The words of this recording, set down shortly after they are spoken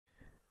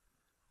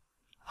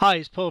Hi,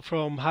 it's Paul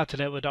from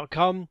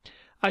howtonetwork.com.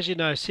 As you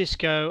know,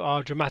 Cisco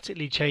are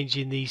dramatically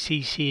changing the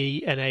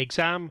CCNA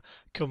exam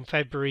come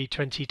February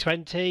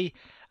 2020,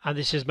 and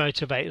this has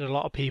motivated a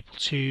lot of people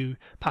to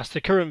pass the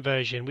current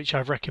version, which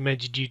I've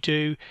recommended you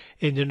do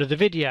in another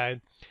video.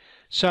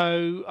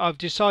 So I've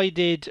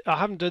decided, I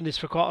haven't done this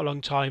for quite a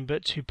long time,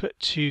 but to put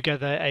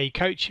together a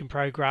coaching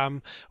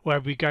program where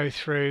we go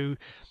through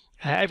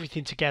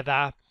everything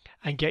together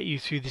and get you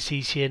through the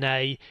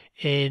CCNA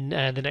in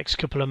the next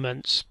couple of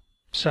months.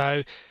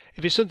 So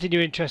if it's something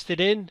you're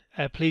interested in,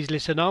 please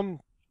listen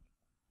on.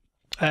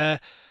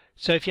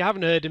 So if you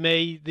haven't heard of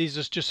me, these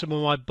are just some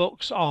of my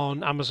books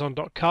on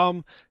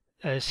Amazon.com,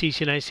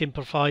 CCNA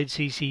Simplified,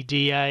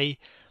 CCDA,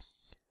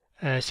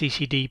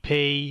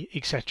 CCDP,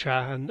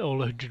 etc., and all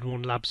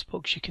 101 Labs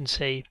books you can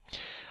see.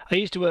 I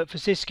used to work for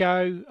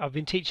Cisco. I've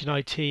been teaching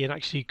IT and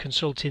actually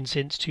consulting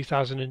since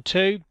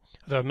 2002,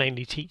 although I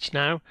mainly teach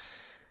now,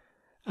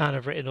 and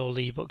I've written all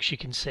the books you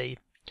can see.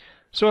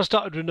 So I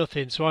started with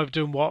nothing, so I've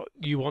done what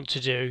you want to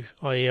do.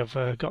 I have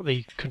got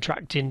the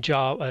contracting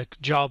job,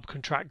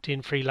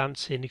 contracting,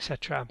 freelancing,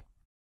 etc.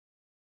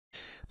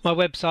 My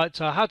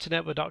websites are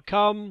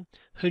howtonetwork.com,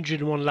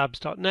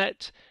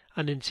 101labs.net,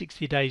 and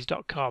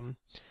in60days.com.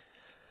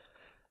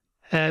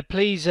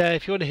 Please,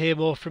 if you want to hear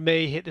more from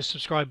me, hit the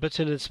subscribe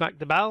button and smack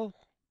the bell.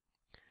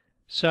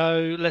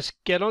 So let's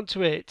get on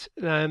to it.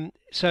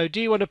 So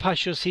do you want to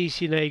pass your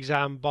CCNA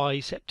exam by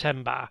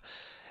September?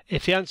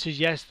 If the answer is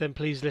yes, then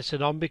please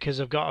listen on, because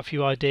I've got a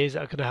few ideas that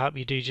are going to help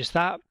you do just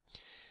that.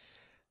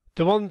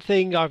 The one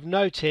thing I've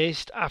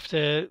noticed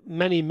after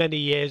many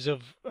years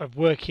of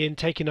working,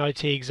 taking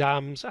IT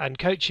exams and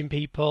coaching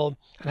people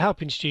and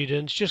helping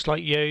students just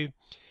like you,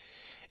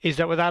 is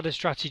that without a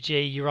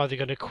strategy, you're either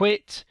going to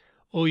quit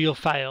or you'll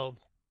fail.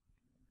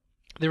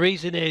 The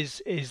reason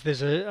is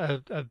there's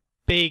a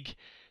big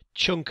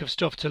chunk of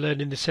stuff to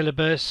learn in the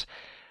syllabus.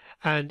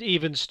 And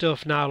even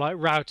stuff now like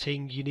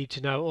routing, you need to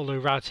know all the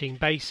routing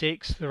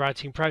basics, the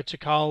routing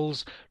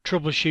protocols,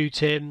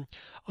 troubleshooting,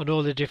 and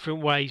all the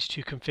different ways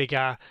to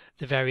configure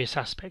the various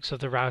aspects of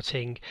the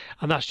routing.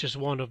 And that's just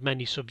one of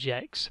many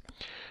subjects.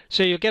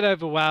 So you'll get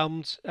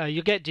overwhelmed,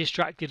 you'll get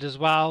distracted as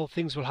well.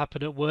 Things will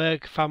happen at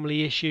work,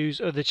 family issues,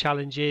 other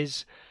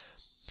challenges.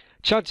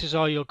 Chances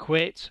are you'll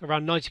quit.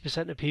 Around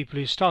 90% of people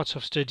who start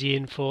off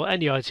studying for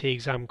any IT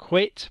exam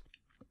quit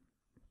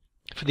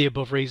for the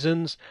above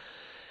reasons.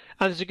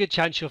 And there's a good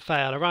chance you'll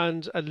fail.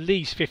 Around at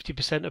least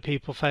 50% of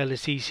people fail the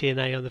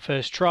CCNA on the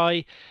first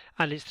try,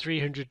 and it's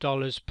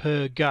 $300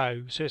 per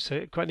go. So it's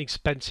quite an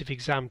expensive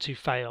exam to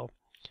fail.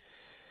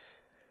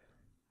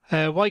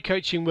 Why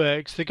coaching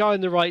works. The guy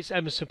on the right's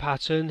Emerson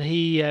Patton.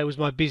 He was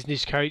my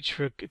business coach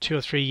for 2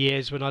 or 3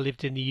 years when I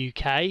lived in the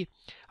UK.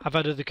 I've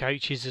had other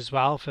coaches as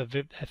well for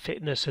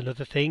fitness and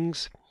other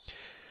things.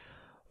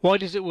 Why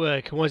does it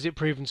work, and why is it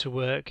proven to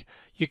work?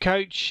 Your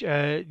coach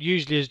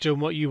usually has done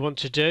what you want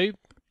to do.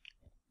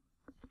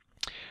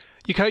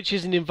 Your coach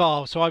isn't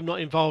involved, so I'm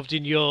not involved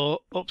in your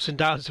ups and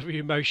downs of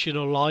your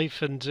emotional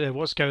life and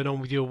what's going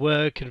on with your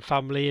work and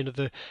family and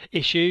other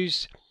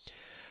issues.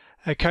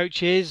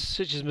 Coaches,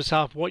 such as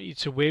myself, want you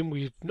to win.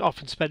 We've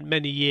often spent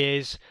many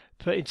years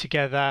putting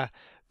together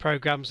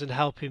programs and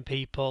helping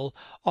people,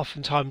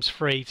 oftentimes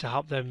free, to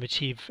help them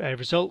achieve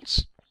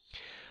results.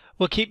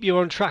 We'll keep you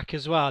on track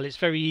as well. It's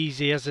very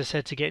easy, as I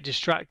said, to get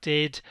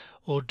distracted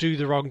or do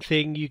the wrong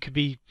thing. You could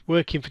be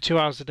working for 2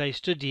 hours a day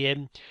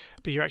studying,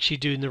 but you're actually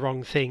doing the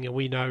wrong thing, and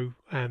we know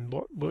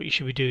what you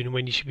should be doing and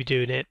when you should be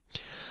doing it.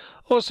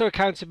 Also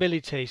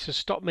accountability, so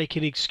stop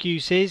making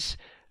excuses.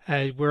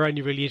 We're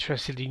only really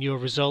interested in your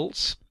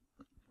results.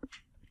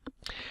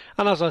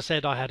 And as I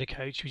said, I had a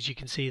coach, which you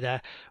can see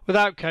there.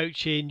 Without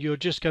coaching, you're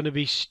just going to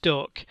be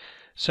stuck.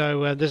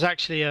 So there's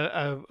actually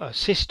a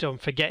system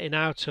for getting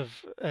out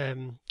of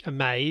a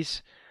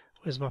maze.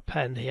 Where's my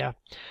pen here?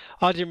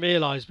 I didn't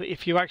realise, but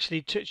if you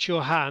actually touch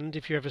your hand,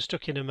 if you're ever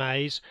stuck in a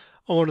maze,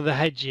 on one of the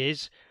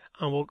hedges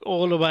and walk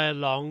all the way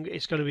along,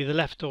 it's going to be the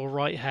left or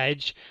right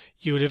hedge.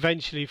 You will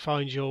eventually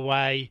find your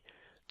way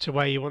to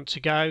where you want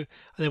to go. And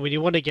then when you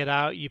want to get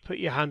out, you put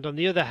your hand on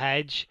the other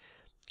hedge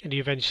and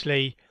you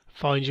eventually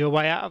find your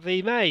way out of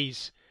the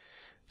maze.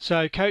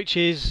 So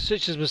coaches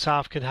such as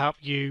myself can help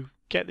you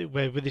get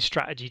with this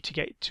strategy to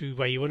get to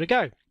where you want to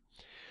go.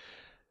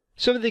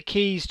 Some of the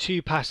keys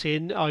to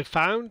passing I've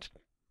found.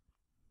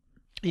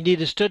 You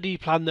need a study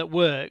plan that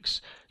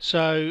works.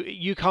 So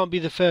you can't be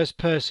the first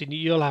person.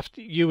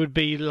 You would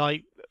be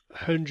like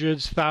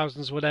hundreds,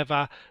 thousands,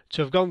 whatever,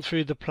 to have gone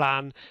through the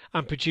plan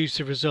and produce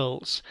the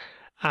results.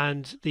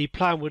 And the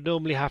plan would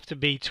normally have to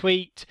be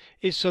tweaked.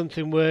 Is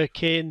something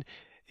working?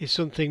 Is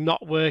something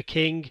not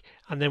working?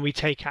 And then we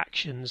take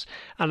actions.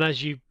 And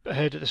as you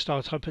heard at the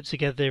start, I put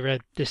together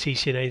the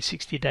CCNA in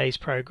 60 days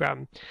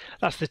program.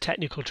 That's the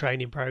technical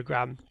training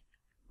program.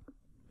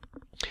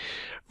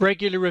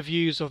 Regular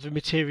reviews of the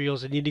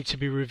materials, and you need to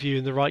be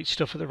reviewing the right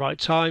stuff at the right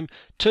time.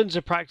 Tons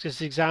of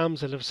practice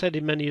exams, and I've said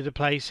in many other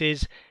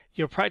places,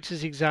 your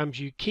practice exams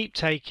you keep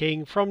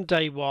taking from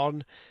day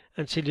one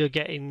until you're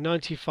getting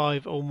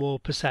 95 or more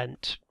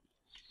 %.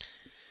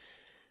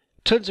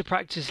 Tons of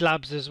practice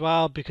labs as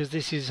well, because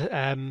this is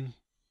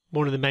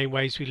one of the main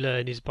ways we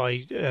learn is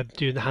by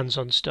doing the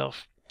hands-on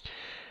stuff.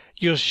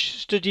 Your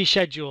study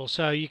schedule,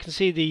 so you can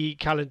see the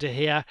calendar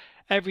here.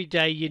 Every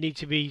day you need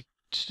to be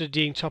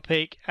studying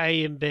topic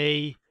A and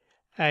B,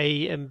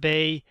 A and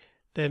B,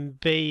 then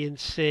B and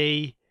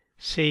C,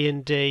 C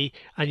and D,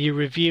 and you're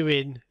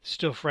reviewing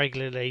stuff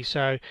regularly.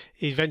 So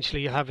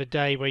eventually you'll have a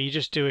day where you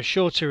just do a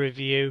shorter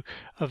review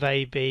of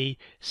A, B,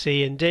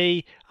 C and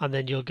D, and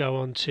then you'll go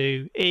on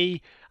to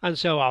E, and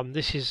so on.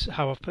 This is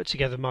how I've put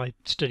together my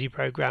study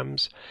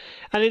programs.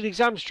 And in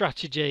exam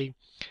strategy,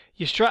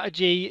 your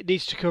strategy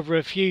needs to cover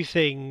a few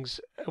things.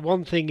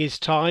 One thing is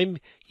time.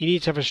 You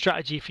need to have a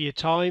strategy for your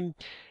time.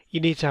 You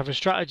need to have a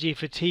strategy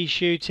for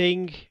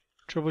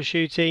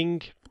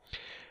troubleshooting.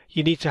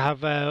 You need to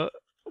have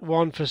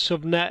one for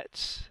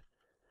subnets.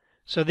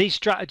 So these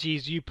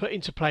strategies you put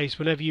into place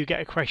whenever you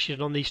get a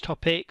question on these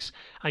topics,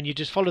 and you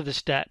just follow the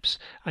steps,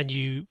 and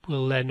you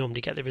will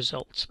normally get the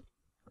results.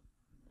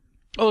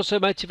 Also,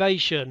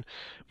 motivation.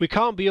 We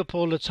can't be up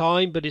all the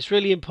time, but it's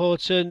really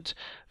important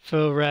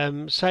for,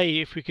 say,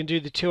 if we can do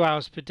the 2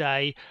 hours per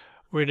day,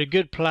 we're in a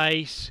good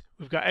place,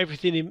 we've got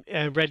everything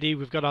ready,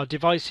 we've got our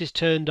devices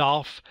turned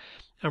off,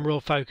 and we're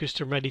all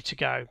focused and ready to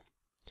go.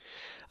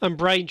 And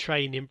brain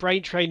training.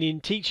 Brain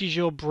training teaches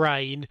your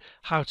brain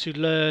how to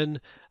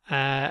learn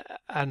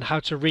and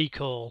how to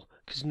recall,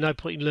 because there's no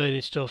point in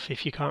learning stuff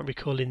if you can't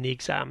recall in the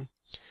exam.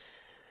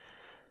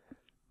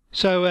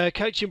 So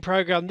coaching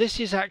program, this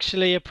is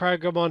actually a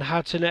program on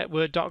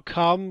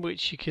howtonetwork.com,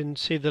 which you can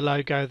see the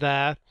logo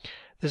there.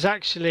 There's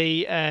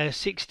actually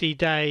 60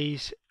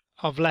 days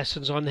of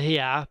lessons on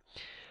here.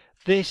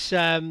 This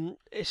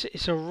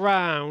it's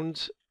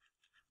around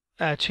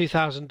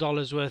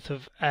 $2,000 worth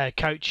of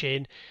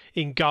coaching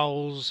in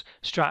goals,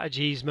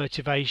 strategies,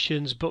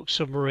 motivations, book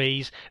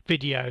summaries,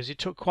 videos. It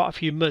took quite a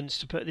few months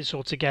to put this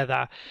all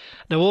together.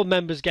 Now all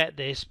members get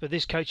this, but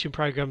this coaching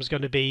program is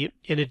going to be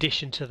in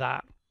addition to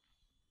that.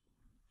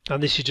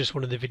 And this is just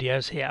one of the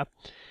videos here.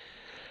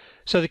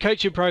 So the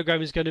coaching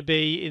program is going to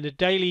be in a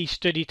daily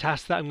study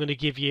task that I'm going to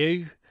give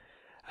you,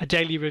 a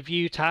daily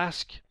review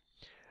task,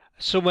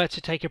 somewhere to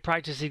take a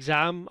practice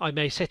exam. I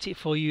may set it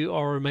for you,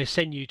 or I may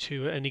send you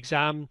to an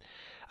exam,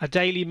 a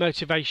daily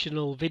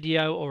motivational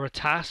video or a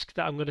task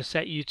that I'm going to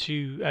set you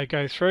to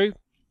go through.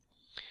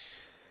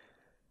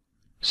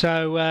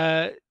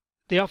 So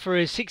the offer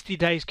is 60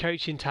 days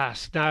coaching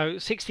task. Now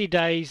 60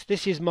 days,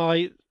 this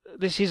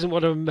isn't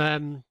what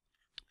I'm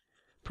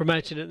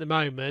promoting at the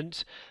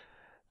moment.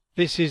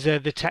 This is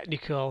the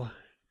technical.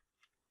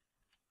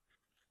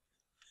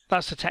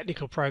 That's the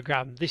technical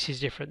program. This is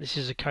different. This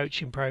is a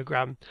coaching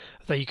program,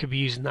 though you could be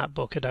using that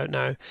book. I don't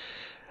know.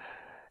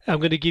 I'm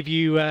going to give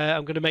you.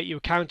 I'm going to make you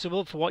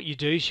accountable for what you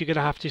do. So you're going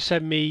to have to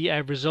send me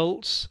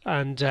results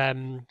and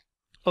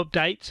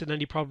updates and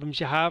any problems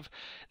you have.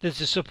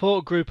 There's a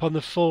support group on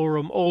the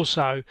forum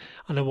also,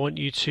 and I want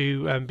you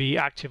to be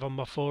active on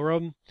my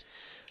forum.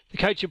 The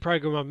coaching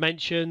program I've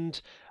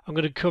mentioned. I'm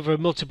going to cover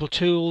multiple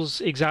tools,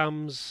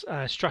 exams,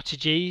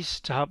 strategies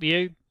to help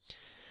you.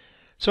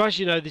 So as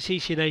you know, the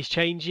CCNA is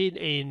changing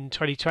in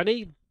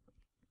 2020.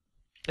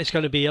 It's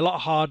going to be a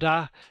lot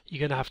harder. You're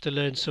going to have to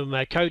learn some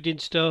coding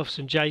stuff,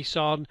 some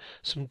JSON,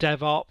 some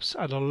DevOps,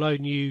 and a lot of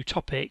new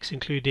topics,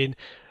 including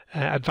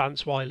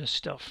advanced wireless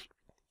stuff.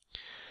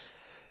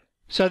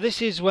 So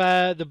this is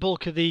where the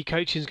bulk of the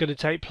coaching is going to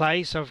take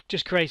place. I've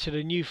just created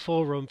a new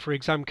forum for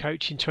exam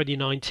coaching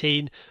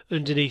 2019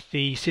 underneath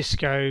the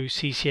Cisco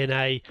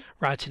CCNA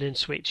routing and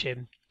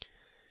switching.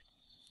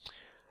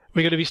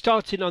 We're going to be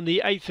starting on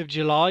the 8th of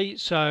July,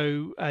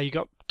 so you've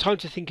got time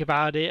to think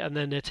about it and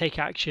then take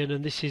action.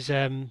 And this is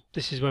when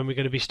we're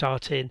going to be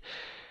starting.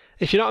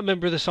 If you're not a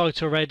member of the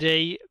site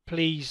already,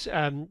 please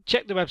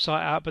check the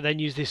website out, but then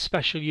use this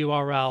special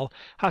URL,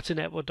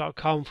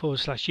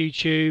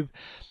 howtonetwork.com/YouTube.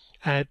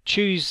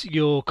 Choose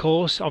your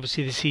course,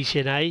 obviously the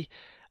CCNA,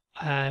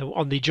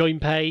 on the join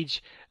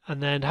page,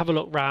 and then have a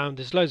look round.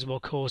 There's loads of more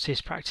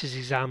courses, practice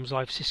exams,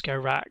 live Cisco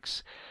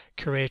racks,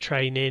 career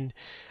training,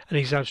 and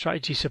exam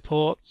strategy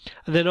support.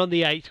 And then on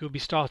the 8th, we'll be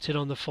starting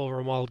on the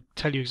forum. I'll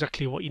tell you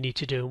exactly what you need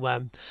to do and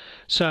when.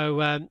 So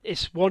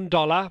it's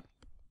 $1,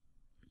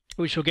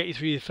 which will get you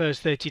through the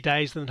first 30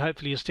 days, and then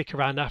hopefully you'll stick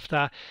around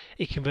after.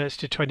 It converts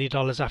to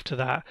 $20 after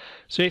that.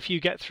 So if you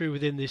get through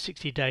within the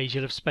 60 days,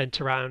 you'll have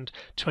spent around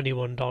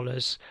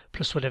 $21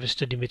 plus whatever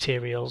study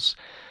materials.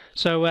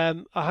 So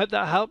I hope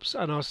that helps,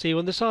 and I'll see you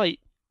on the site.